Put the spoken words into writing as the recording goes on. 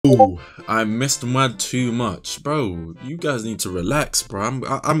Oh, I missed MWAD too much, bro. You guys need to relax, bro.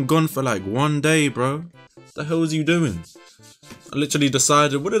 I'm gone for like 1 day, bro. What the hell was you doing? I literally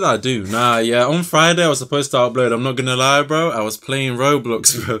decided, what did I do? Nah, yeah, on Friday I was supposed to upload. I'm not gonna lie, bro. I was playing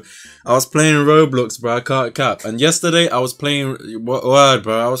Roblox, bro. I was playing Roblox, bro. I can't cap. And yesterday I was playing MWAD,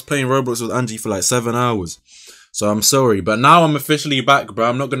 bro. I was playing Roblox with Angie for like 7 hours. So I'm sorry, but now I'm officially back, bro.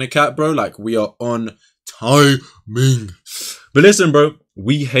 I'm not gonna cap, bro. Like, we are on timing. But listen, bro,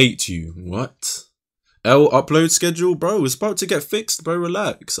 we hate you. What? L upload schedule, bro, it's about to get fixed, bro.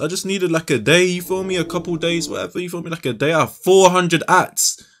 Relax. I just needed like a day, you feel me? A couple days, whatever, you feel me? Like a day. I have 400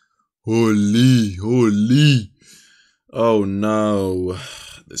 ats. Holy. Oh no.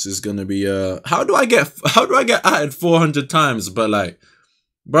 This is gonna be how do I get atted 400 times? But like,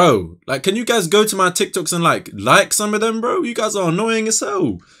 bro, like, can you guys go to my TikToks and like some of them, bro? You guys are annoying as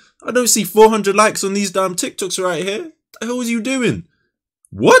hell. I don't see 400 likes on these damn TikToks right here. What the hell is you doing?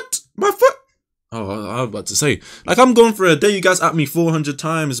 What? My foot? Oh, I was about to say, like, I'm going for a day. You guys at me 400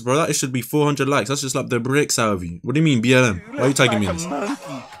 times, bro. That should be 400 likes. That's just like the bricks out of you. What do you mean, BLM? Why are you tagging me in this?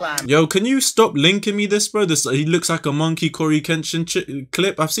 Yo, can you stop linking me this, bro? This, he looks like a monkey Corey Kenshin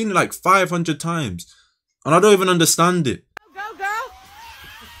clip. I've seen it like 500 times. And I don't even understand it. Go, go!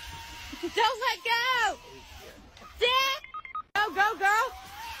 Don't let go! Go, go, go!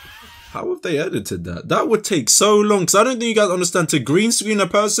 How have they edited that? That would take so long, because I don't think you guys understand. To green screen a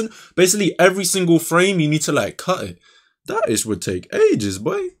person, basically every single frame, you need to like cut it. That ish would take ages,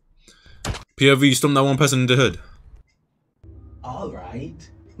 boy. POV, stomp that one person in the hood. Alright.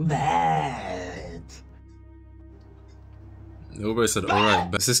 Bad. Nobody said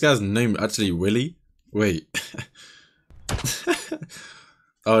alright, but is this guy's name actually Willie? Wait.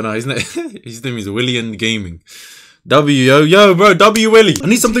 Oh no, he's not. His name is Willian Gaming. Yo, bro, W Willie. I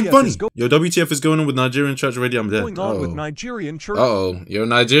need something funny. Yo, WTF is going on with Nigerian church radio? I'm dead. With Nigerian church. Yo,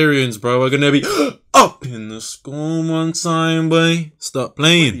 Nigerians, bro, are gonna be up in the school one time, boy. Stop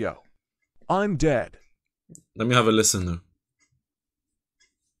playing. Radio. I'm dead. Let me have a listen though.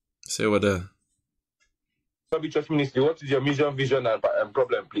 Say what there. Church ministry, what is your mission, vision, and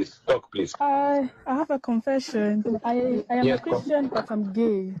problem, please? Talk, please. I have a confession. I am a Christian, but I'm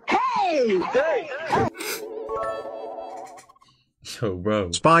gay. Hey! Yo,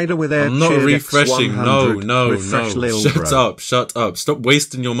 bro. Spider with air. I'm not refreshing. No. Shut up. Stop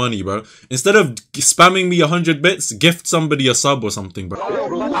wasting your money, bro. Instead of spamming me 100 bits, gift somebody a sub or something, bro.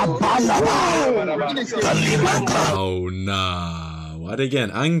 Oh, nah. Why they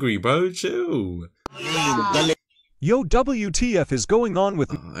getting angry, bro? Chill. Yo, WTF is going on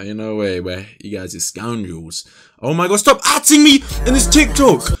with... Ain't no way, where you guys are scoundrels. Oh my god, stop atting me in this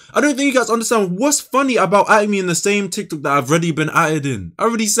TikTok! I don't think you guys understand what's funny about atting me in the same TikTok that I've already been atted in. I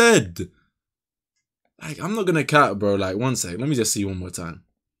already said. Like, I'm not gonna cat, bro. Like, one sec. Let me just see one more time.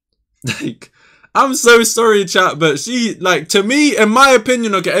 Like, I'm so sorry, chat, but she, like, to me, in my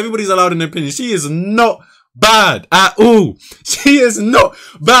opinion, okay, everybody's allowed an opinion. She is not bad at all. She is not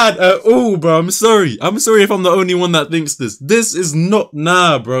bad at all, bro. I'm sorry if I'm the only one that thinks this. This is not,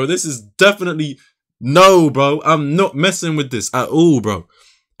 nah, bro. This is definitely, no, bro. I'm not messing with this at all, bro.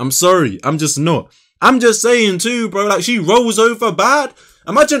 I'm sorry. I'm just not. I'm just saying too, bro. Like, she rolls over bad.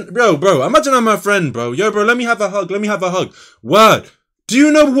 Imagine, bro, imagine I'm her friend, bro. Yo, bro, let me have a hug. Word. Do you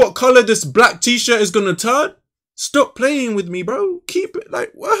know what color this black t-shirt is gonna turn? Stop playing with me, bro. Keep it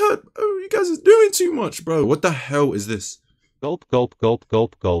like, what? Oh, you guys are doing too much, bro. What the hell is this? Gulp. Gawk.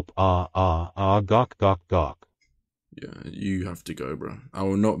 Yeah, you have to go, bro. I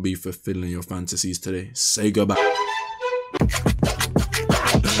will not be fulfilling your fantasies today. Say goodbye.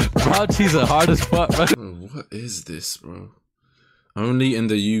 She's the hardest fuck, bro. What is this, bro? Only in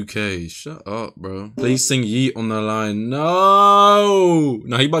the UK. Shut up, bro. Please sing Yeet on the line. No,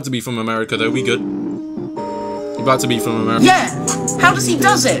 he about to be from America, though. We good. About to be from America. Yeah, how does he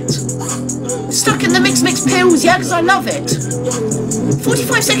does it? Stuck in the mix pills, yeah, because I love it.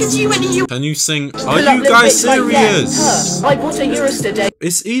 45 seconds you and you. Can you sing? Are you guys serious? I bought a Eurus today.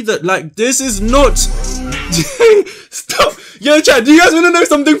 It's either like, this is not. Stop. Yo, chat, do you guys want to know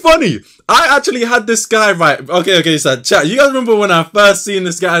something funny? I actually had this guy, right? Okay, so chat, you guys remember when I first seen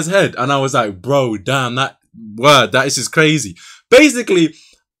this guy's head and I was like, bro, damn, that is just crazy. Basically,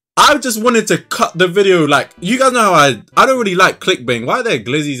 I just wanted to cut the video. Like, you guys know how I don't really like clickbaiting. Why are there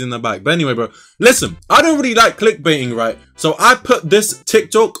glizzies in the back? But anyway, bro, listen, I don't really like clickbaiting, right? So I put this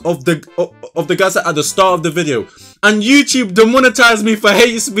TikTok of the guys at the start of the video, and YouTube demonetized me for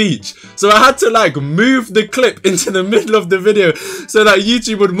hate speech. So I had to like move the clip into the middle of the video so that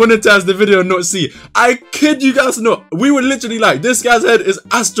YouTube would monetize the video and not see. I kid you guys not. We were literally like, this guy's head is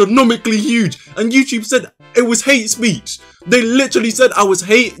astronomically huge, and YouTube said it was hate speech. They literally said I was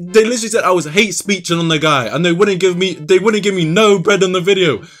hate speeching on the guy, and they wouldn't give me no bread on the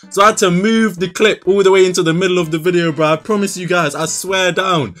video. So I had to move the clip all the way into the middle of the video, bro. I promise you guys, I swear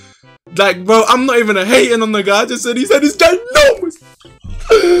down. Like, bro, I'm not even hating on the guy. I just said he said it's ginormous.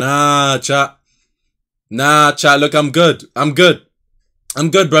 Nah, chat. Nah, chat. Look, I'm good. I'm good,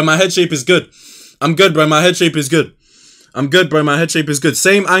 bro. My head shape is good. I'm good, bro. My head shape is good. I'm good, bro. My head shape is good.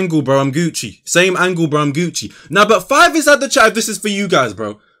 Same angle, bro. I'm Gucci. Same angle, bro. I'm Gucci. Now, but 5 is at the chat. If this is for you guys,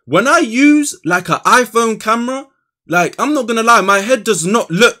 bro. When I use like an iPhone camera, like, I'm not gonna lie, my head does not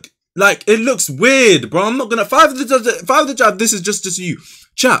look like, it looks weird, bro. I'm not gonna 5 the chat. This is just you,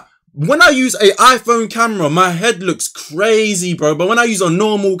 chat. When I use a iPhone camera, my head looks crazy, bro. But when I use a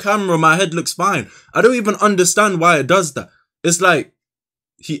normal camera, my head looks fine. I don't even understand why it does that. It's like,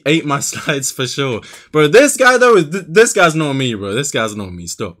 he ate my slides for sure. Bro, this guy though, this guy's not me, bro. This guy's not me.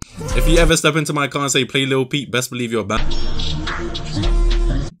 Stop. If you ever step into my car and say, play Lil Peep, best believe you're back.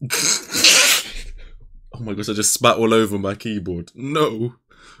 Oh my gosh, I just spat all over my keyboard. No.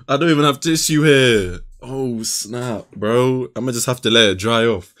 I don't even have tissue here. Oh, snap, bro. I'm gonna just have to let it dry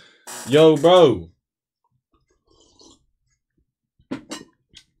off. Yo, bro.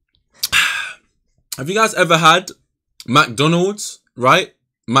 Have you guys ever had McDonald's, right?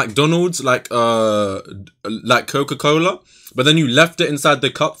 McDonald's, like Coca-Cola, but then you left it inside the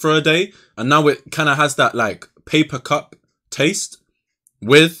cup for a day, and now it kind of has that like paper cup taste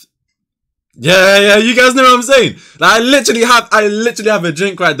with, yeah, you guys know what I'm saying. Like, I literally have a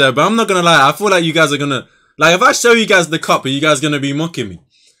drink right there, but I'm not gonna lie, I feel like you guys are gonna, like, if I show you guys the cup, are you guys gonna be mocking me?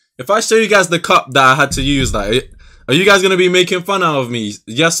 If I show you guys the cup that I had to use, like, are you guys gonna be making fun out of me?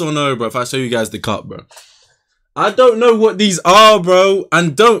 Yes or no, bro? If I show you guys the cup, bro. I don't know what these are, bro.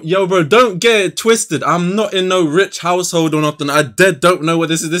 And don't get it twisted. I'm not in no rich household or nothing. I don't know what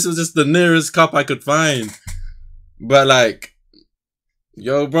this is. This was just the nearest cup I could find. But like,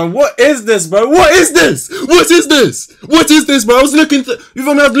 yo, bro, what is this, bro? What is this? What is this? What is this, bro? I was looking through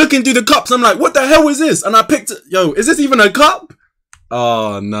the cups. I'm like, what the hell is this? And I picked it. Yo, is this even a cup?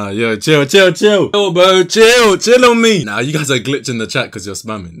 Oh, nah, yo, chill. Chill, bro, chill on me. Nah, you guys are glitching the chat because you're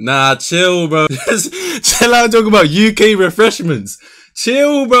spamming. Nah, chill, bro. Just chill out, talking about UK refreshments.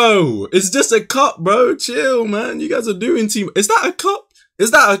 Chill, bro. It's just a cup, bro. Chill, man. You guys are doing too much. Is that a cup?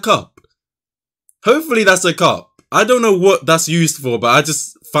 Is that a cup? Hopefully that's a cup. I don't know what that's used for, but I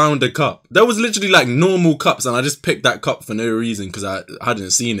just found a cup. There was literally like normal cups, and I just picked that cup for no reason because I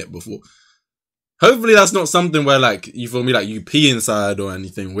hadn't seen it before. Hopefully that's not something where like, you feel me, like you pee inside or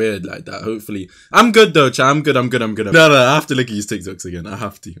anything weird like that. Hopefully. I'm good though, chat. I'm good. No, I have to look at his TikToks again. I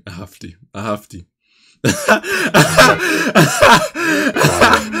have to.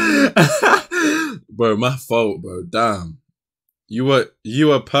 Bro, my fault, bro. Damn. You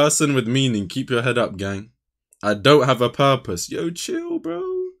a person with meaning. Keep your head up, gang. I don't have a purpose. Yo, chill, bro.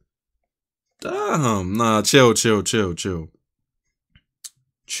 Damn. Nah, chill. Chill,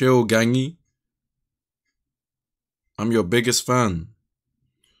 gangy. I'm your biggest fan.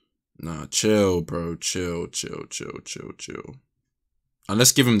 Nah, chill, bro. Chill. And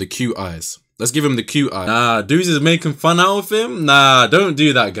let's give him the cute eyes. Nah, dudes is making fun out of him. Nah, don't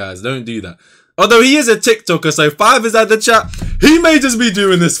do that, guys. Don't do that. Although he is a TikToker, so 5 is at the chat. He may just be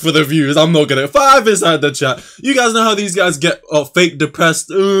doing this for the views. I'm not gonna. 5 is at the chat. You guys know how these guys get fake depressed.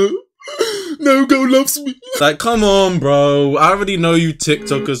 No girl loves me. Like, come on, bro. I already know you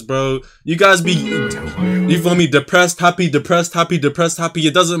TikTokers, bro. You guys be, you feel me, depressed, happy.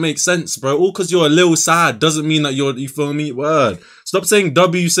 It doesn't make sense, bro. All because you're a little sad doesn't mean that you're, you feel me? Word. Stop saying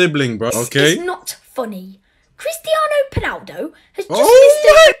W sibling, bro. Okay? It's not funny. Cristiano Ronaldo has just oh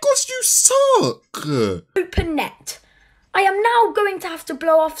my gosh, you suck. Open net. I am now going to have to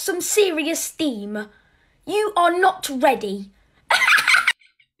blow off some serious steam. You are not ready.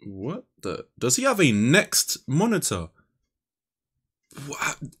 What the? Does he have a Next monitor?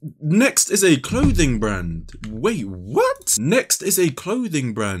 What? Next is a clothing brand. Wait, what? Next is a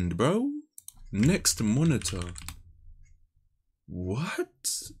clothing brand, bro. Next monitor. What?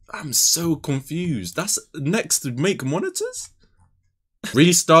 I'm so confused. That's Next make monitors?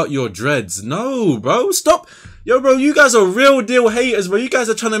 Restart your dreads. No, bro. Stop. Yo, bro, you guys are real deal haters, bro. You guys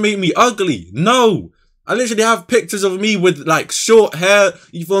are trying to make me ugly. No. I literally have pictures of me with like short hair,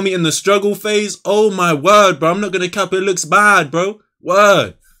 you feel me, in the struggle phase. Oh my word, bro. I'm not gonna cap, it looks bad, bro.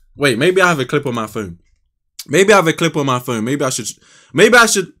 Word. Wait, maybe I have a clip on my phone. Maybe I should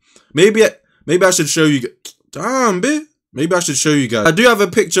show you. Damn, bitch. Maybe I should show you guys. I do have a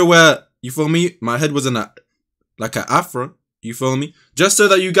picture where, you feel me, my head was in a, like an afro, you feel me? Just so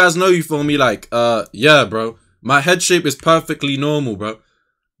that you guys know, you feel me, like, yeah, bro. My head shape is perfectly normal, bro.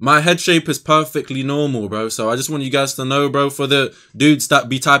 My head shape is perfectly normal, bro. So I just want you guys to know, bro, for the dudes that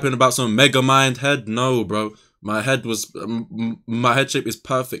be typing about some mega mind head, no, bro. My head was, my head shape is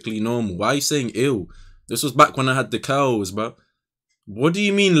perfectly normal. Why are you saying ill? This was back when I had the curls, bro. What do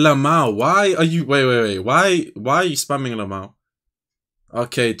you mean, Lamau? Why are you... Wait. Why are you spamming Lamau?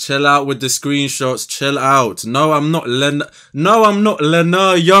 Okay, chill out with the screenshots. Chill out. No, I'm not Lena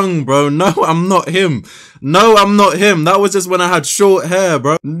Young, bro. No, I'm not him. No, I'm not him. That was just when I had short hair,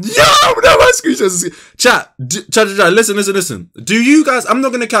 bro. Yo, no, my screenshots. Chat. Listen. Do you guys... I'm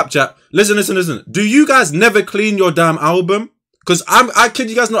not gonna cap, chat. Listen. Do you guys never clean your damn album? Because I kid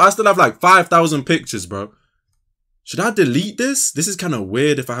you guys not, I still have like 5,000 pictures, bro. Should I delete this? This is kind of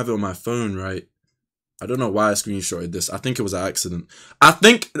weird if I have it on my phone, right? I don't know why I screenshotted this. I think it was an accident.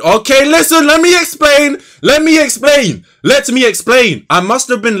 Okay, listen, let me explain. Let me explain. I must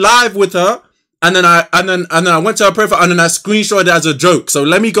have been live with her, and then I went to her profile, and then I screenshotted it as a joke. So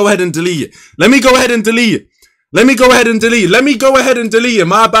let me go ahead and delete it. My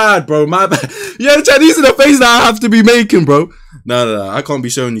bad, bro. My bad. Yeah, chat, these are the faces that I have to be making, bro. No. I can't be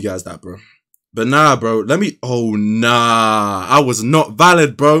showing you guys that, bro. But nah, bro. Oh, nah. I was not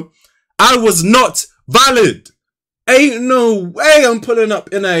valid, bro. I was not valid. Ain't no way I'm pulling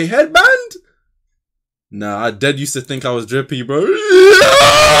up in a headband. Nah, I dead used to think I was drippy, bro.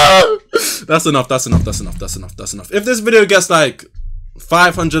 Yeah! That's enough. If this video gets like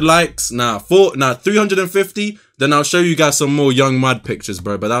 500 likes, 350, then I'll show you guys some more young MWAD pictures,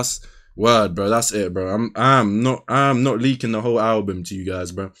 bro. But that's word, bro. That's it, bro. I'm not leaking the whole album to you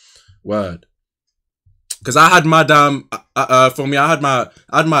guys, bro. Word. Cause I had my damn, I had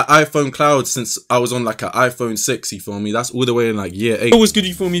my iPhone cloud since I was on like an iPhone 6, you feel me? That's all the way in like year 8. Always good,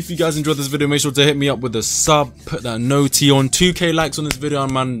 you feel me? If you guys enjoyed this video, make sure to hit me up with a sub, put that noti on, 2K likes on this video,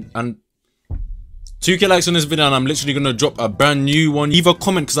 man, and 2K likes on this video, and I'm literally gonna drop a brand new one. Leave a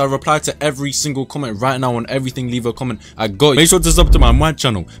comment, because I reply to every single comment right now on everything. Leave a comment. I got you. Make sure to sub to my MWAD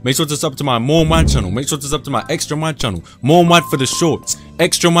channel. Make sure to sub to my more MWAD channel. Make sure to sub to my extra MWAD channel. More MWAD for the shorts.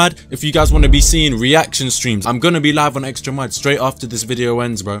 Extra MWAD if you guys want to be seeing reaction streams. I'm gonna be live on extra MWAD straight after this video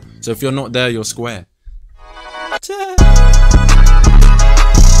ends, bro. So if you're not there, you're square.